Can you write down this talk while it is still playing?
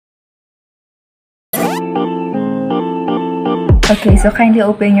Okay, so kindly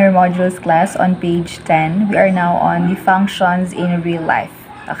open your modules class on page 10. We are now on the functions in real life.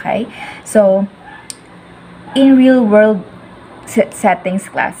 Okay, so in real world settings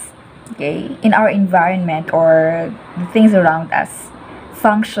class, okay, in our environment or the things around us,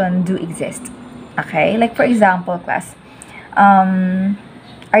 function do exist. Okay, like for example, class,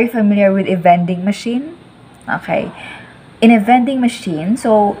 are you familiar with a vending machine? Okay, in a vending machine,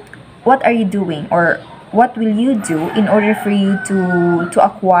 so what are you doing, or what will you do in order for you to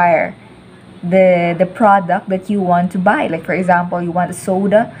acquire the product that you want to buy? Like for example, you want a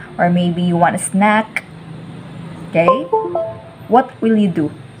soda, or maybe you want a snack. Okay, what will you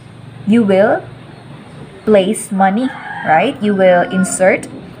do? You will place money, right? You will insert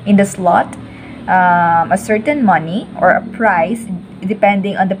in the slot a certain money or a price,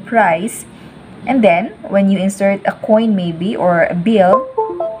 depending on the price. And then when you insert a coin maybe or a bill,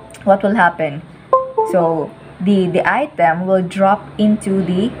 what will happen? So the item will drop into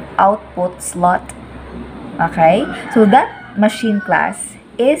the output slot. Okay, so that machine class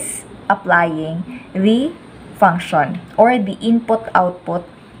is applying the function or the input output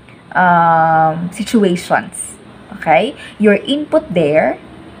situations. Okay, your input there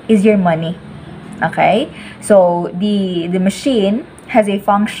is your money. Okay, so the machine has a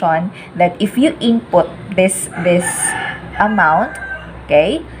function that if you input this amount,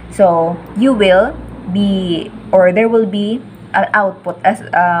 okay, so you will be, or there will be an output as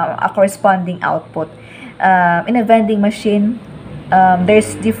a corresponding output. In a vending machine,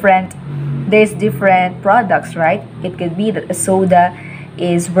 there's different products, right? It could be that a soda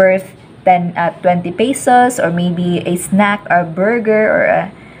is worth 20 pesos, or maybe a snack or a burger or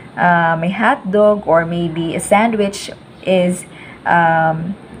a hot dog or maybe a sandwich is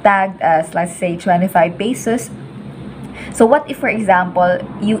tagged as, let's say, 25 pesos. So what if, for example,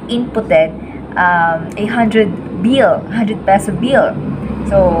 you inputted a 100 peso bill?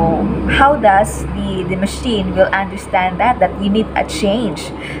 So how does the machine will understand that you need a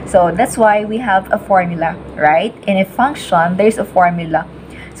change? So that's why we have a formula, right? In a function, there's a formula.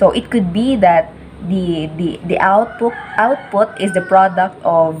 So it could be that the output is the product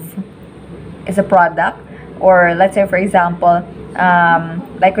of, is a product, or let's say for example,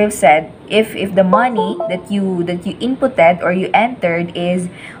 like we've said, if the money that you inputted or you entered is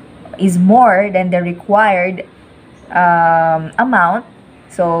more than the required amount,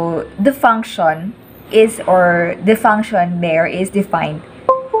 so the function is, or the function there is defined.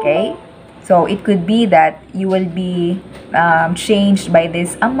 Okay, so it could be that you will be changed by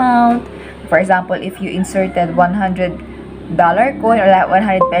this amount. For example, if you inserted $100 coin or that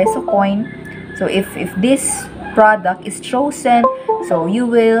 100 peso coin, so if this product is chosen, so you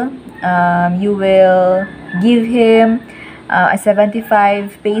will give him a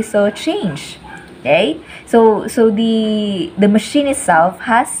 75 peso change. Okay, so the machine itself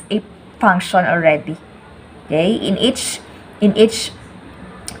has a function already. Okay, in each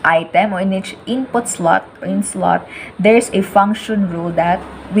item, or in each input slot or in slot, there's a function rule that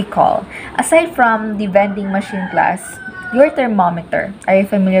we call. Aside from the vending machine class, your thermometer. Are you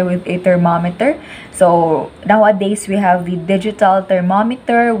familiar with a thermometer? So nowadays we have the digital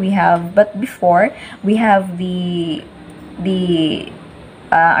thermometer, but before we have the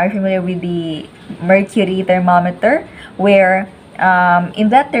are you familiar with the mercury thermometer, where in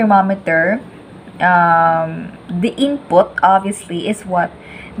that thermometer, the input obviously is what?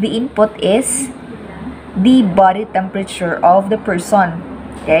 The input is the body temperature of the person.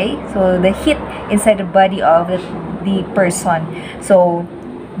 Okay, so the heat inside the body of the person. So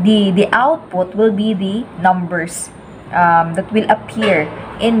the output will be the numbers that will appear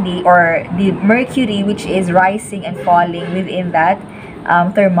in the mercury, which is rising and falling within that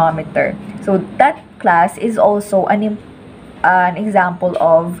thermometer. So that class is also an example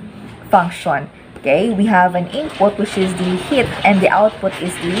of function. Okay, we have an input, which is the heat, and the output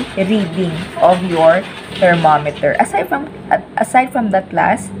is the reading of your thermometer. Aside from that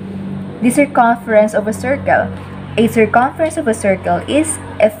class, the circumference of a circle. A circumference of a circle is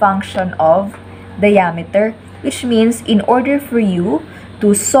a function of diameter, which means in order for you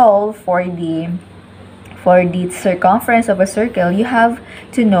to solve for the circumference of a circle, you have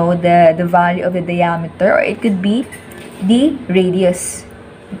to know the value of the diameter, or it could be the radius.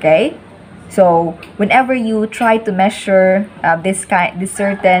 Okay, so whenever you try to measure this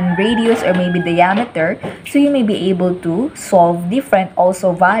certain radius or maybe diameter, so you may be able to solve different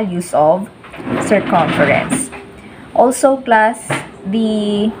also values of circumference. Also class,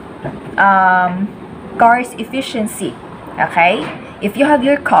 the car's efficiency. Okay, if you have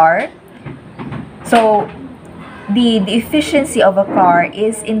your car, so the efficiency of a car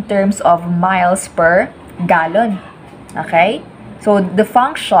is in terms of miles per gallon. Okay, So the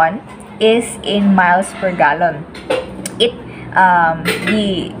function is in miles per gallon. It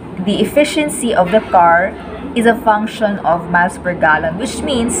the efficiency of the car is a function of miles per gallon, which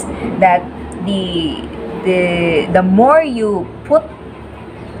means that the more you put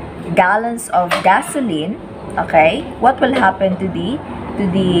gallons of gasoline, okay, what will happen to the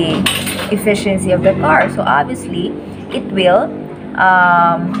efficiency of the car? So obviously it will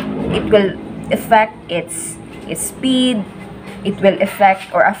affect its speed. It will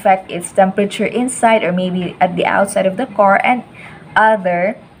affect its temperature inside or maybe at the outside of the car, and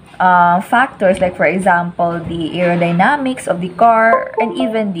other factors, like for example the aerodynamics of the car and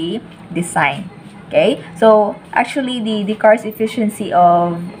even the design. Okay, so actually the car's efficiency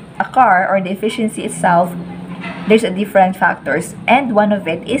of a car, or the efficiency itself, there's a different factors, and one of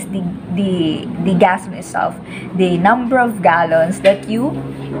it is the gasoline itself, the number of gallons that you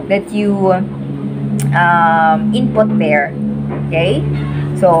input there. Okay,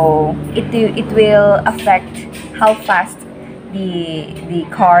 so it will affect how fast the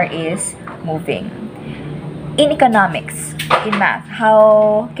car is moving. In economics, in math,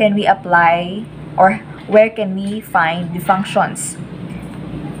 how can we apply, or where can we find the functions?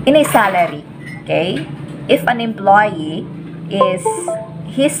 In a salary, okay? If an employee is,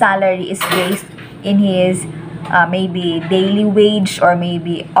 his salary is based in his maybe daily wage or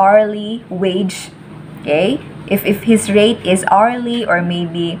maybe hourly wage, okay? If his rate is hourly or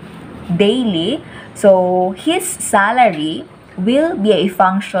maybe daily, so his salary will be a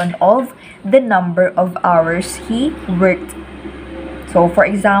function of the number of hours he worked. So for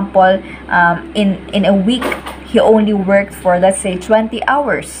example, in a week, he only worked for, let's say, 20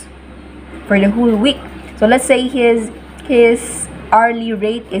 hours for the whole week. So let's say his hourly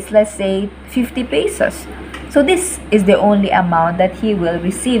rate is, let's say, 50 pesos. So this is the only amount that he will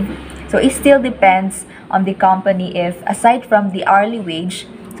receive. So it still depends on the company if, aside from the hourly wage,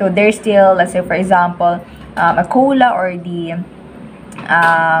 so there's still, let's say for example, a COLA or the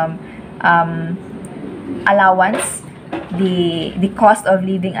allowance, the cost of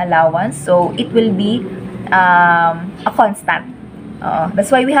living allowance. So it will be a constant. That's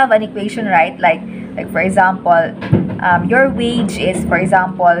why we have an equation, right? Like for example, your wage is, for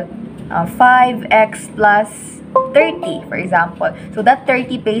example, 5x plus 30, for example. So that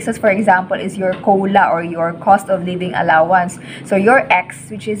 30 pesos, for example, is your COLA or your cost of living allowance. So your x,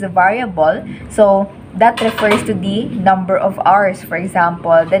 which is a variable, so that refers to the number of hours, for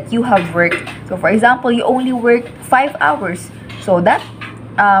example, that you have worked. So for example, you only worked 5 hours. So that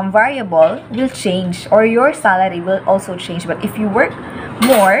variable will change, or your salary will also change. But if you work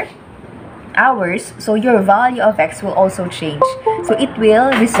more hours, so your value of x will also change. So it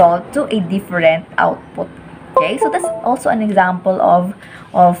will result to a different output. Okay, so that's also an example of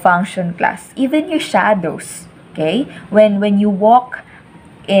function class. Even your shadows, okay, when you walk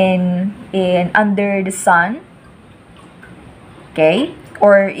in under the sun, okay,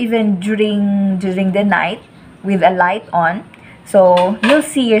 or even during the night with a light on, so you'll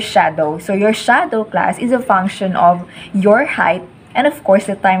see your shadow. So your shadow class is a function of your height and of course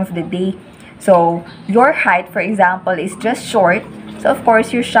the time of the day. So your height, for example, is just short, so of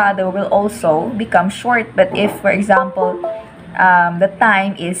course your shadow will also become short. But if, for example, the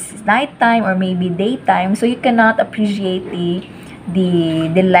time is nighttime or maybe daytime, so you cannot appreciate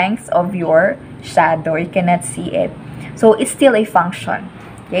the length of your shadow, you cannot see it. So it's still a function.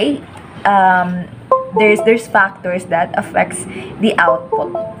 Okay, there's factors that affects the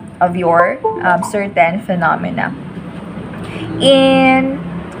output of your certain phenomena. In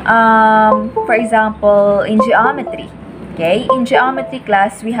for example, in geometry, okay, in geometry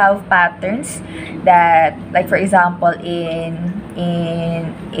class we have patterns that, like for example, in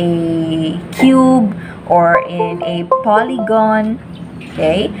a cube or in a polygon.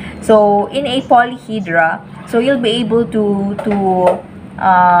 Okay, so in a polyhedra, so you'll be able to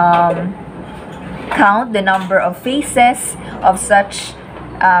count the number of faces of such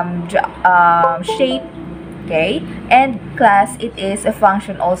shape. Okay, and class, it is a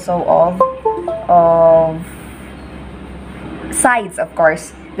function also of sides, of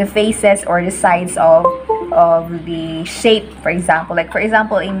course, the faces or the sides of the shape. For example, like for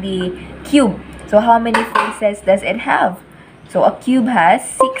example in the cube, so how many faces does it have? So a cube has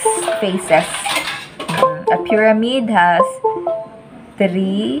 6 faces. A pyramid has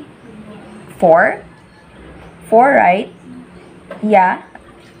 3, 4, right? Yeah.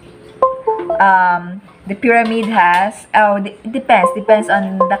 The pyramid has, it depends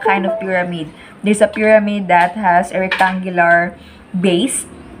on the kind of pyramid. There's a pyramid that has a rectangular base.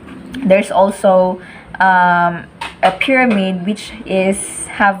 There's also a pyramid which is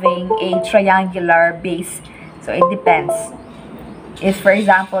having a triangular base. So it depends. If, for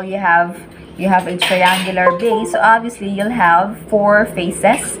example, you have a triangular base, so obviously you'll have 4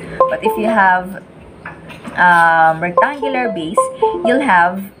 faces. But if you have rectangular base, you'll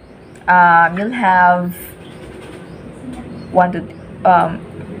have one two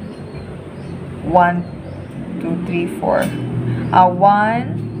one two three four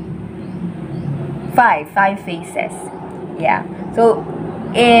one five faces. Yeah. So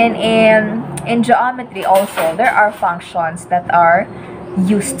in geometry also, there are functions that are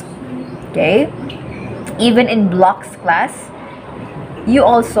used. Okay, even in blocks class, you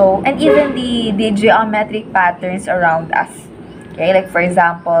also, and even the geometric patterns around us. Okay, like for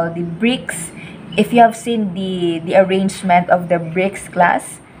example, the bricks. If you have seen the arrangement of the bricks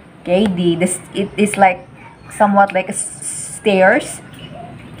class, okay, it is like somewhat like a stairs.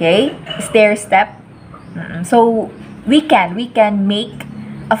 Okay, stair step. So we can make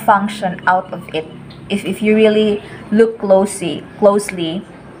a function out of it if you really look closely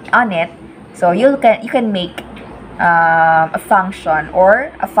on it. So you can make a function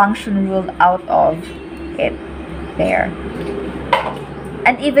or a function rule out of it there.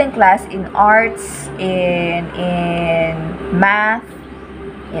 And even class in arts, in math,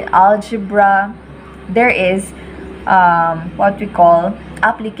 in algebra, there is what we call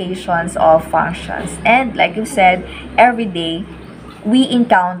applications of functions. And like you said, every day we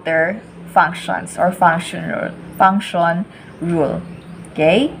encounter functions or function rule.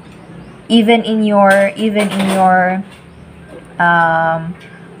 Okay, even in your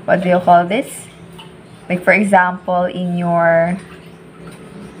what do you call this, like for example in your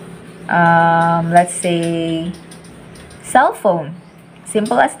let's say cell phone.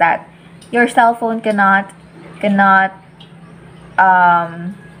 Simple as that. Your cell phone cannot cannot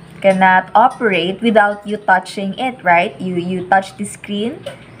operate without you touching it, right? You touch the screen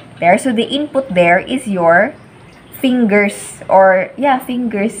there, so the input there is your fingers, or yeah,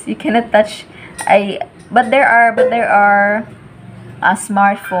 fingers. You cannot touch. But there are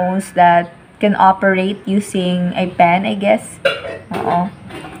smartphones that can operate using a pen, I guess.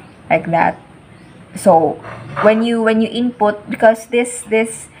 Like that. So when you input, because this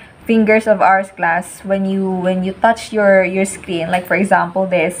fingers of ours class, when you touch your screen, like for example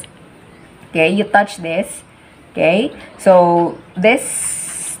this, okay, you touch this, okay, so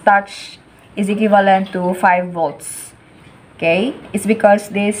this touch is equivalent to 5 volts. Okay, it's because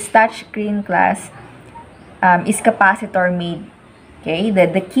this touch screen class is capacitor made. Okay,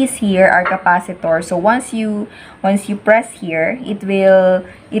 the keys here are capacitors. So once you press here, it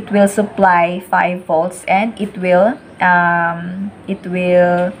will supply 5 volts, and it will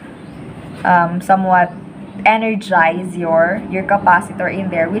somewhat energize your capacitor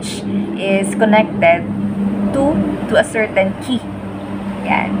in there, which is connected to a certain key.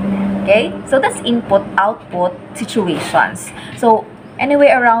 Yan. Okay, so that's input output situations. So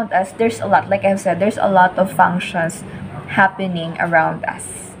anyway, around us there's a lot, like I've said, there's a lot of functions happening around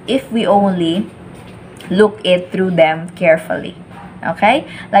us if we only look it through them carefully. Okay,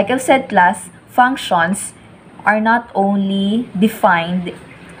 like I've said class, functions are not only defined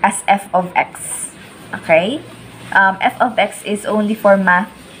as f of x. Okay, f of x is only for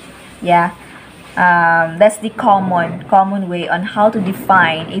math. Yeah, that's the common way on how to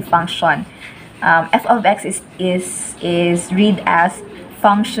define a function. F of x is read as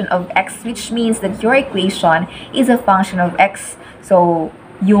function of x, which means that your equation is a function of x. So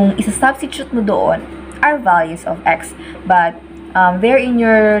yung isa-substitute mo doon are values of x. But there in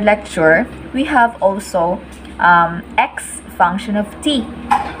your lecture, we have also x function of t.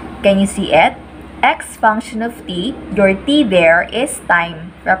 Can you see it? X function of t, your t there is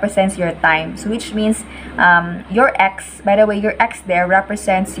time, represents your time. So which means your x, by the way, your x there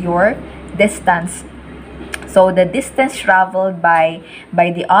represents your distance. So the distance traveled by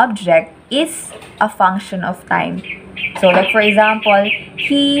the object is a function of time. So like for example,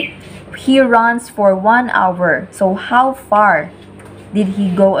 he runs for 1 hour. So how far did he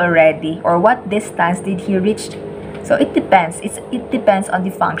go already, or what distance did he reach? So it depends. It depends on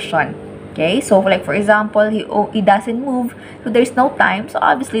the function. Okay, so like for example, he doesn't move, so there's no time, so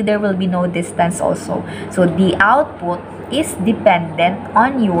obviously there will be no distance also. So the output is dependent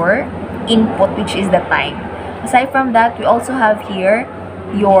on your input, which is the time. Aside from that, we also have here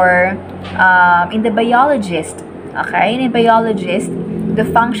your in the biologist. Okay, in the biologist, the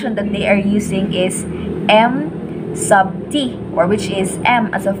function that they are using is m sub t, or which is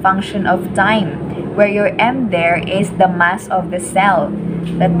m as a function of time, where your m there is the mass of the cell.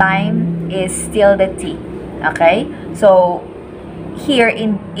 The time is still the t. Okay, so here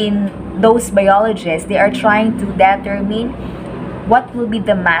in those biologists, they are trying to determine what will be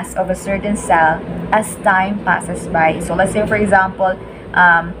the mass of a certain cell as time passes by. So let's say for example,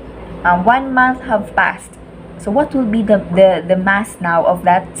 1 month have passed. So what will be the mass now of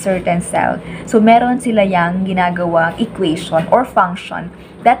that certain cell? So meron sila yang ginagawang equation or function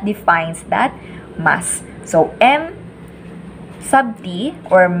that defines that mass. So M sub t,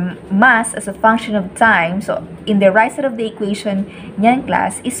 or mass as a function of time, so in the right side of the equation niyan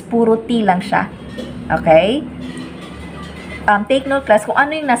class is puro t lang siya. Okay? Take note class, kung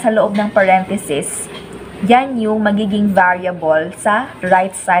ano yung nasa loob ng parenthesis, yan yung magiging variable sa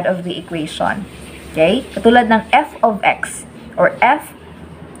right side of the equation. Okay? Katulad ng f of x or f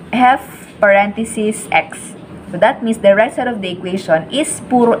parenthesis x. So that means the right side of the equation is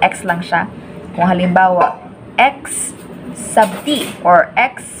puro x lang siya. Kung halimbawa, x sub t or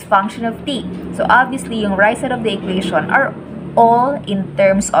x function of t. So obviously, yung right side of the equation are all in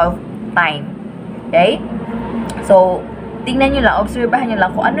terms of time. Okay? So, tingnan nyo lang, obserbahan nyo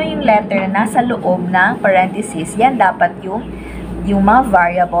lang kung ano yung letter na nasa loob ng parenthesis. Yan dapat yung mga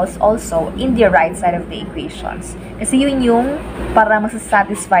variables also in the right side of the equations. Kasi yun yung para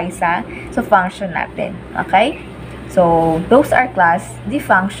masasatisfy sa function natin. Okay? So, those are class, the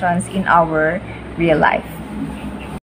functions in our real life.